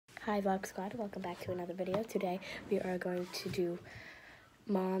Hi Vlog Squad, welcome back to another video. Today we are going to do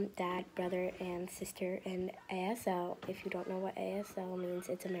mom, dad, brother, and sister in ASL. If you don't know what ASL means,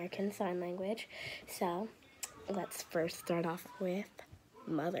 it's American Sign Language. So let's first start off with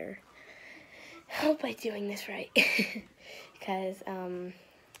mother. Hope I'm doing this right. Because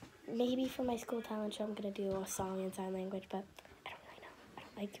maybe for my school talent show I'm going to do a song in sign language, but I don't really know. I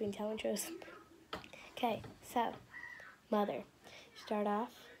don't like doing talent shows. Okay, so mother. Start off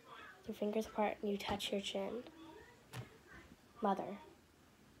your fingers apart and you touch your chin. Mother.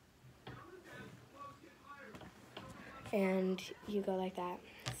 And you go like that.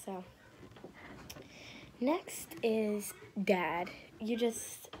 So next is dad. You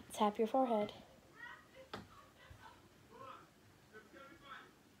just tap your forehead.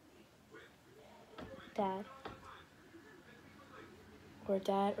 Dad. Or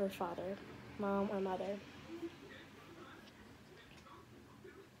dad or father. Mom or mother.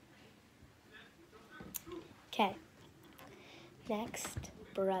 Okay. Next,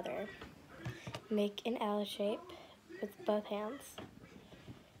 brother. Make an L shape with both hands.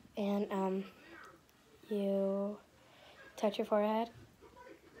 And you touch your forehead,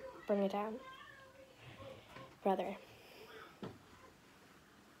 bring it down. Brother.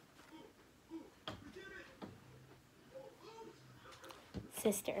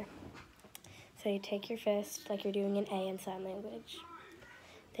 Sister. So you take your fist like you're doing an A in sign language.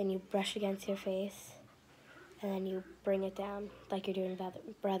 Then you brush against your face, and then you bring it down like you're doing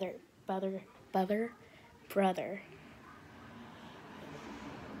brother.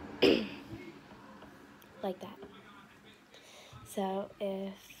 Like that. So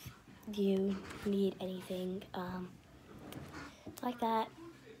if you need anything like that,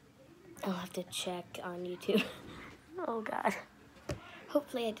 I'll have to check on YouTube. Oh God.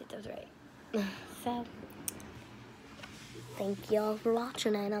 Hopefully I did those right. So, thank y'all for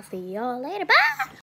watching, and I'll see y'all later. Bye!